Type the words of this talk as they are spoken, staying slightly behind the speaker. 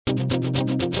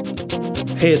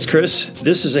Hey, it's Chris.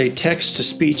 This is a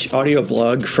text-to-speech audio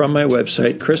blog from my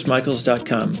website,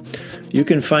 chrismichaels.com. You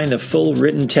can find the full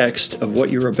written text of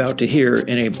what you're about to hear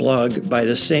in a blog by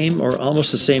the same or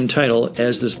almost the same title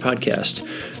as this podcast.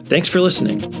 Thanks for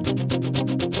listening.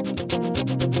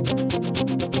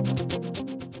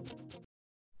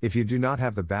 If you do not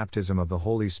have the baptism of the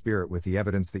Holy Spirit with the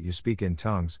evidence that you speak in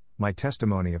tongues, my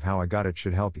testimony of how I got it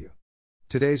should help you.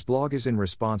 Today's blog is in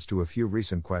response to a few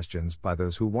recent questions by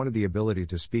those who wanted the ability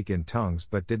to speak in tongues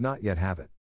but did not yet have it.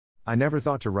 I never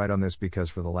thought to write on this because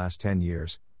for the last 10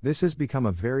 years, this has become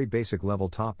a very basic level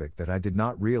topic that I did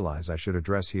not realize I should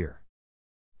address here.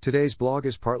 Today's blog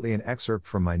is partly an excerpt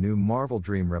from my new Marvel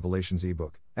Dream Revelations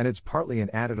ebook, and it's partly an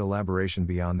added elaboration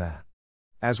beyond that.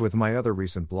 As with my other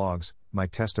recent blogs, my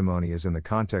testimony is in the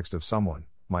context of someone,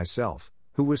 myself,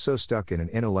 who was so stuck in an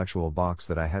intellectual box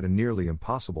that I had a nearly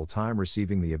impossible time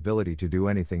receiving the ability to do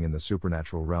anything in the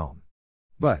supernatural realm.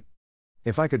 But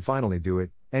if I could finally do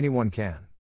it, anyone can.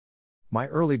 My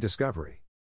early discovery.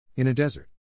 In a desert.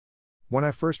 When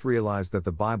I first realized that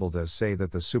the Bible does say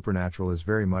that the supernatural is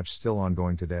very much still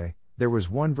ongoing today, there was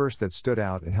one verse that stood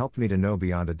out and helped me to know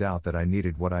beyond a doubt that I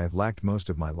needed what I have lacked most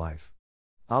of my life.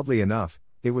 Oddly enough,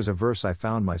 it was a verse I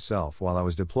found myself while I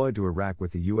was deployed to Iraq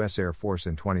with the U.S. Air Force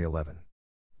in 2011.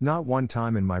 Not one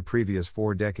time in my previous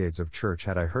 4 decades of church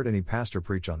had I heard any pastor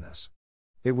preach on this.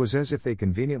 It was as if they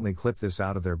conveniently clipped this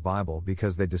out of their Bible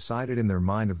because they decided in their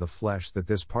mind of the flesh that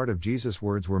this part of Jesus'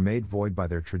 words were made void by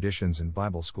their traditions and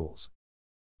Bible schools.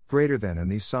 Greater than,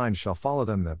 and these signs shall follow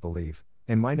them that believe,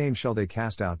 in my name shall they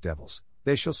cast out devils,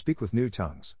 they shall speak with new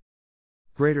tongues.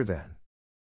 Greater than.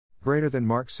 Greater than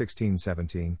Mark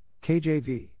 16:17,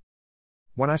 KJV.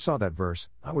 When I saw that verse,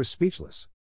 I was speechless.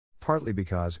 Partly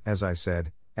because, as I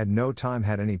said, at no time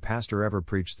had any pastor ever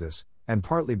preached this, and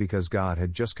partly because God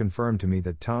had just confirmed to me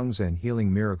that tongues and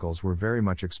healing miracles were very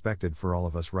much expected for all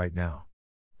of us right now.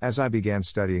 As I began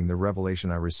studying the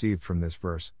revelation I received from this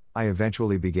verse, I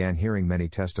eventually began hearing many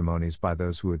testimonies by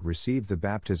those who had received the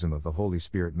baptism of the Holy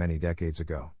Spirit many decades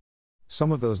ago.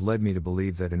 Some of those led me to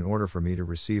believe that in order for me to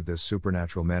receive this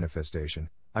supernatural manifestation,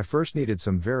 I first needed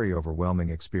some very overwhelming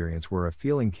experience where a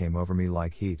feeling came over me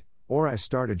like heat, or I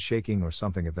started shaking or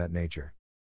something of that nature.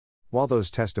 While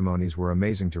those testimonies were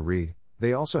amazing to read,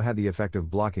 they also had the effect of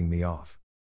blocking me off.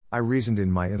 I reasoned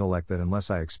in my intellect that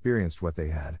unless I experienced what they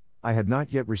had, I had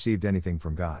not yet received anything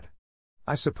from God.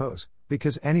 I suppose,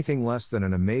 because anything less than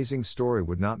an amazing story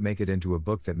would not make it into a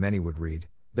book that many would read,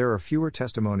 there are fewer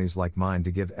testimonies like mine to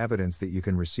give evidence that you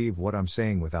can receive what I'm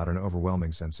saying without an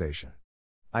overwhelming sensation.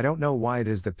 I don't know why it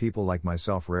is that people like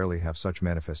myself rarely have such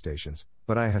manifestations,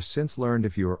 but I have since learned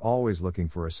if you are always looking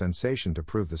for a sensation to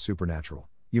prove the supernatural,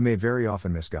 you may very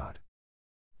often miss God.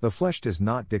 The flesh does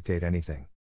not dictate anything.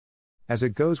 As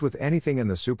it goes with anything in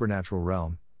the supernatural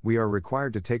realm, we are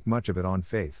required to take much of it on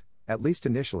faith, at least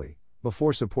initially,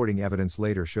 before supporting evidence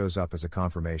later shows up as a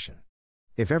confirmation.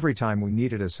 If every time we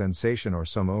needed a sensation or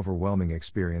some overwhelming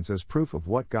experience as proof of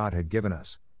what God had given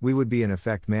us, we would be in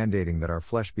effect mandating that our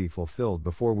flesh be fulfilled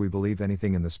before we believe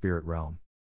anything in the spirit realm.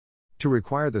 To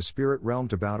require the spirit realm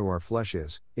to bow to our flesh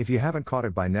is, if you haven't caught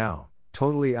it by now,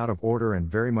 totally out of order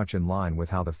and very much in line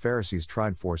with how the Pharisees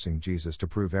tried forcing Jesus to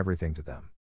prove everything to them.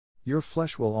 Your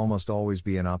flesh will almost always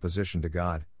be in opposition to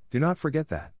God, do not forget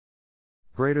that.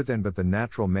 Greater than, but the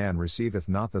natural man receiveth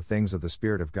not the things of the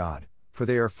Spirit of God, for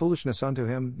they are foolishness unto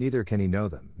him, neither can he know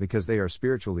them, because they are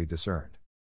spiritually discerned.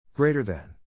 Greater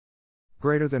than.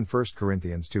 Greater than 1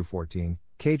 Corinthians 2:14,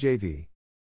 KJV.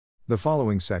 The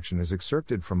following section is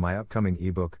excerpted from my upcoming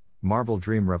ebook, Marvel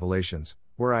Dream Revelations,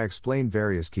 where I explain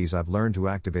various keys I've learned to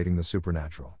activating the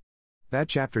supernatural. That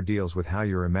chapter deals with how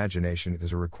your imagination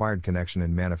is a required connection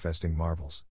in manifesting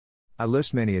marvels. I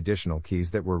list many additional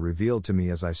keys that were revealed to me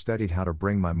as I studied how to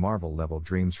bring my Marvel-level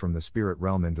dreams from the spirit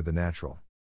realm into the natural.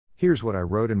 Here's what I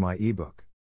wrote in my ebook.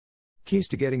 Keys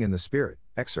to Getting in the Spirit,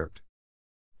 excerpt.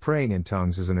 Praying in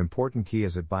tongues is an important key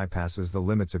as it bypasses the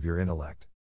limits of your intellect.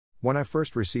 When I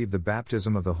first received the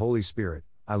baptism of the Holy Spirit,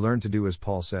 I learned to do as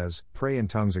Paul says, pray in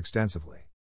tongues extensively.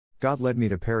 God led me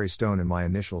to Perry Stone in my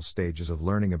initial stages of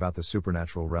learning about the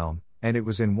supernatural realm, and it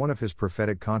was in one of his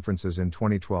prophetic conferences in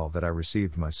 2012 that I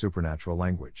received my supernatural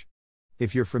language.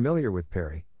 If you're familiar with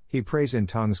Perry, he prays in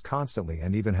tongues constantly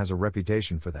and even has a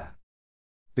reputation for that.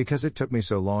 Because it took me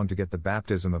so long to get the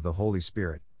baptism of the Holy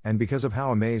Spirit, and because of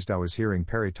how amazed I was hearing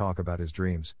Perry talk about his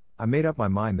dreams, I made up my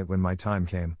mind that when my time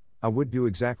came, I would do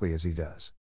exactly as he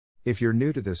does. If you're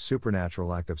new to this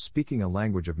supernatural act of speaking a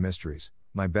language of mysteries,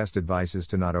 my best advice is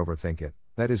to not overthink it.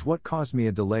 That is what caused me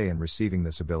a delay in receiving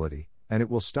this ability, and it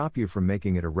will stop you from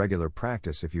making it a regular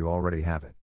practice if you already have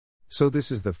it. So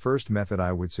this is the first method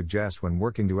I would suggest when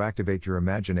working to activate your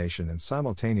imagination and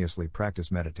simultaneously practice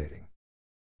meditating.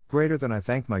 Greater than I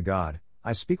thank my God,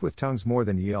 I speak with tongues more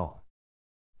than ye all.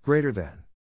 Greater than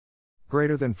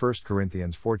 1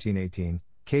 Corinthians 14:18,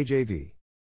 KJV.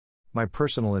 My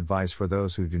personal advice for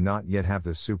those who do not yet have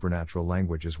this supernatural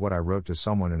language is what I wrote to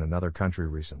someone in another country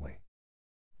recently.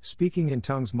 Speaking in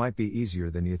tongues might be easier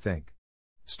than you think.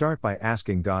 Start by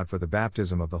asking God for the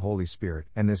baptism of the Holy Spirit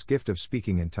and this gift of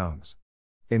speaking in tongues.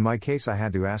 In my case, I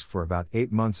had to ask for about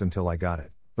 8 months until I got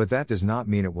it, but that does not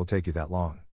mean it will take you that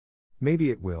long. Maybe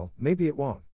it will, maybe it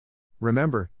won't.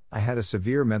 Remember, I had a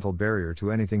severe mental barrier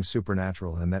to anything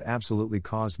supernatural, and that absolutely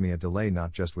caused me a delay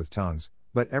not just with tongues,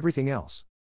 but everything else.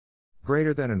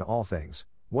 Greater than in all things,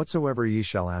 whatsoever ye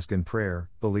shall ask in prayer,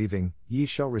 believing, ye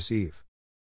shall receive.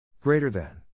 Greater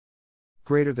than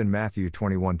Matthew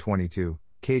 21:22,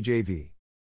 KJV.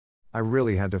 I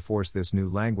really had to force this new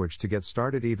language to get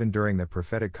started even during the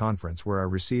prophetic conference where I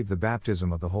received the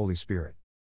baptism of the Holy Spirit.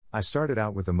 I started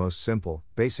out with the most simple,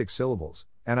 basic syllables,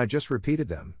 and I just repeated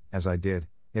them. As I did,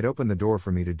 it opened the door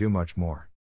for me to do much more.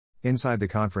 Inside the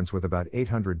conference with about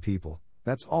 800 people,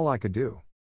 that's all I could do.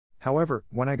 However,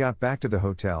 when I got back to the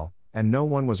hotel, and no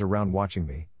one was around watching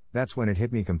me, that's when it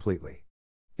hit me completely.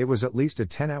 It was at least a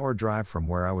 10-hour drive from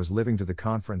where I was living to the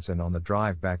conference, and on the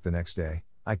drive back the next day,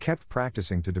 I kept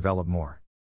practicing to develop more.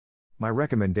 My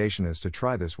recommendation is to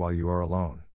try this while you are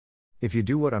alone. If you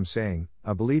do what I'm saying,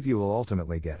 I believe you will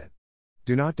ultimately get it.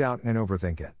 Do not doubt and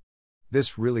overthink it.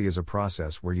 This really is a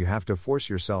process where you have to force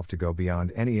yourself to go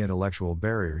beyond any intellectual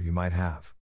barrier you might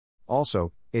have.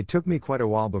 Also, it took me quite a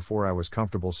while before I was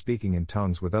comfortable speaking in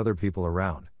tongues with other people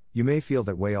around. You may feel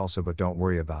that way also, but don't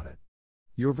worry about it.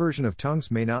 Your version of tongues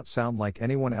may not sound like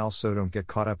anyone else, so don't get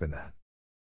caught up in that.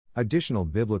 Additional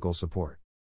biblical support.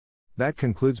 That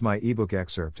concludes my ebook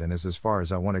excerpt and is as far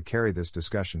as I want to carry this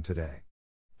discussion today.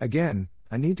 Again,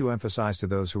 I need to emphasize to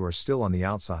those who are still on the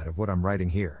outside of what I'm writing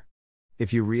here.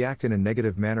 If you react in a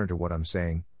negative manner to what I'm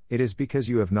saying, it is because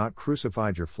you have not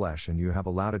crucified your flesh and you have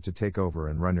allowed it to take over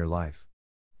and run your life.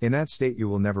 In that state, you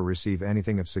will never receive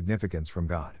anything of significance from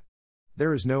God.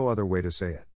 There is no other way to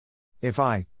say it. If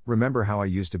I, remember how I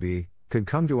used to be, could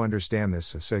come to understand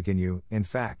this, so can you. In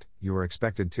fact, you are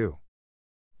expected to.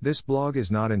 This blog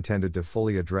is not intended to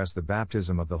fully address the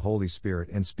baptism of the Holy Spirit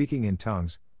and speaking in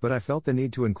tongues, but I felt the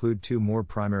need to include 2 more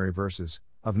primary verses,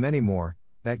 of many more,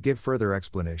 that give further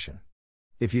explanation.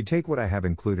 If you take what I have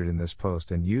included in this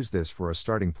post and use this for a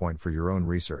starting point for your own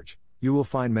research, you will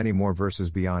find many more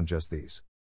verses beyond just these.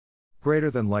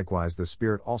 Greater than likewise the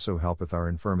Spirit also helpeth our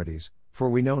infirmities, for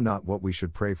we know not what we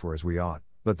should pray for as we ought,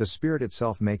 but the Spirit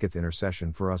itself maketh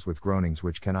intercession for us with groanings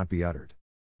which cannot be uttered.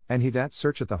 And he that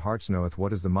searcheth the hearts knoweth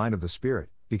what is the mind of the Spirit,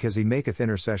 because he maketh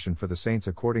intercession for the saints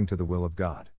according to the will of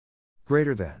God.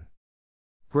 Greater than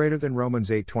Romans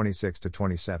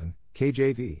 8:26-27,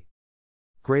 KJV.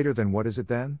 Greater than what is it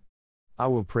then? I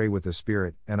will pray with the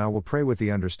Spirit, and I will pray with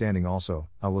the understanding also.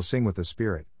 I will sing with the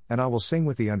Spirit, and I will sing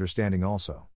with the understanding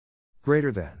also.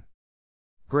 Greater than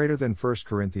 1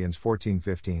 Corinthians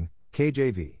 14:15,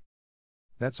 KJV.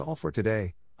 That's all for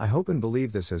today. I hope and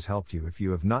believe this has helped you if you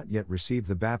have not yet received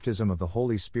the baptism of the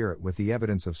Holy Spirit with the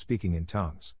evidence of speaking in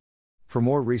tongues. For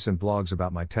more recent blogs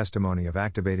about my testimony of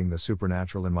activating the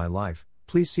supernatural in my life,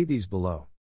 please see these below.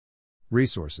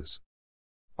 Resources.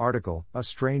 Article, A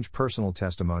Strange Personal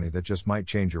Testimony That Just Might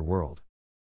Change Your World.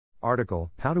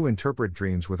 Article, How to Interpret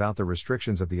Dreams Without the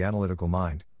Restrictions of the Analytical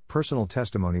Mind, Personal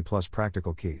Testimony Plus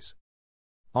Practical Keys.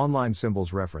 Online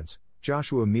Symbols Reference,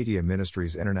 Joshua Media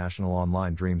Ministries International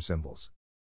Online Dream Symbols.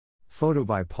 Photo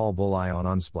by Paul Bulai on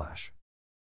Unsplash.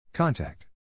 Contact.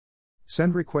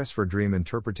 Send requests for dream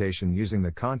interpretation using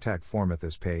the contact form at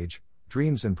this page,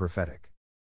 Dreams and Prophetic.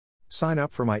 Sign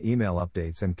up for my email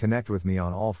updates and connect with me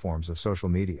on all forms of social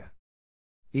media.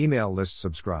 Email list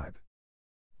subscribe.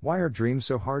 Why are dreams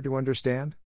so hard to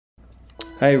understand?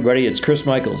 Hi everybody, it's Chris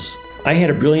Michaels. I had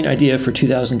a brilliant idea for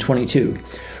 2022.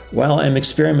 While I'm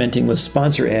experimenting with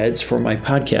sponsor ads for my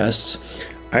podcasts,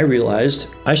 I realized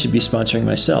I should be sponsoring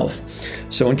myself.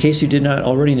 So in case you did not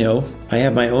already know, I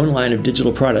have my own line of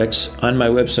digital products on my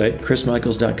website,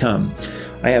 chrismichaels.com.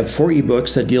 I have 4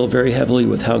 ebooks that deal very heavily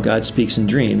with how God speaks in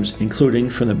dreams, including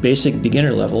from the basic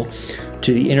beginner level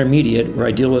to the intermediate, where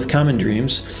I deal with common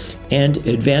dreams, and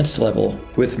advanced level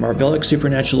with Marvelic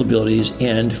supernatural abilities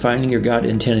and finding your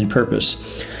God-intended purpose.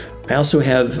 I also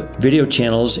have video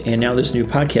channels and now this new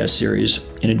podcast series,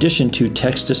 in addition to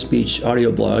text-to-speech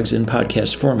audio blogs in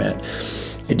podcast format.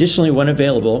 Additionally, when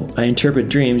available, I interpret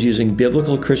dreams using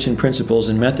biblical Christian principles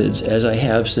and methods as I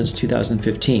have since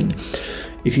 2015.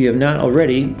 If you have not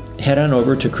already, head on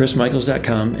over to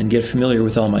chrismichaels.com and get familiar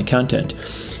with all my content.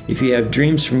 If you have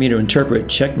dreams for me to interpret,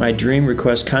 check my dream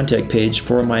request contact page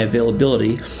for my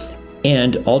availability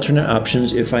and alternate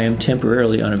options if I am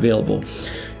temporarily unavailable.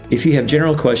 If you have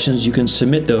general questions, you can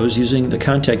submit those using the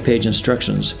contact page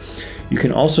instructions. You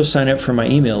can also sign up for my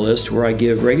email list where I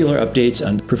give regular updates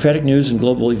on prophetic news and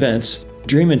global events,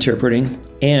 dream interpreting,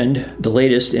 and the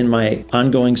latest in my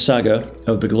ongoing saga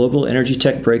of the global energy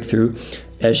tech breakthrough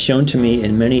as shown to me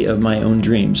in many of my own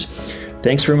dreams.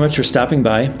 Thanks very much for stopping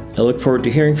by. I look forward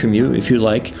to hearing from you if you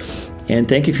like, and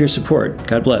thank you for your support.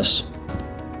 God bless.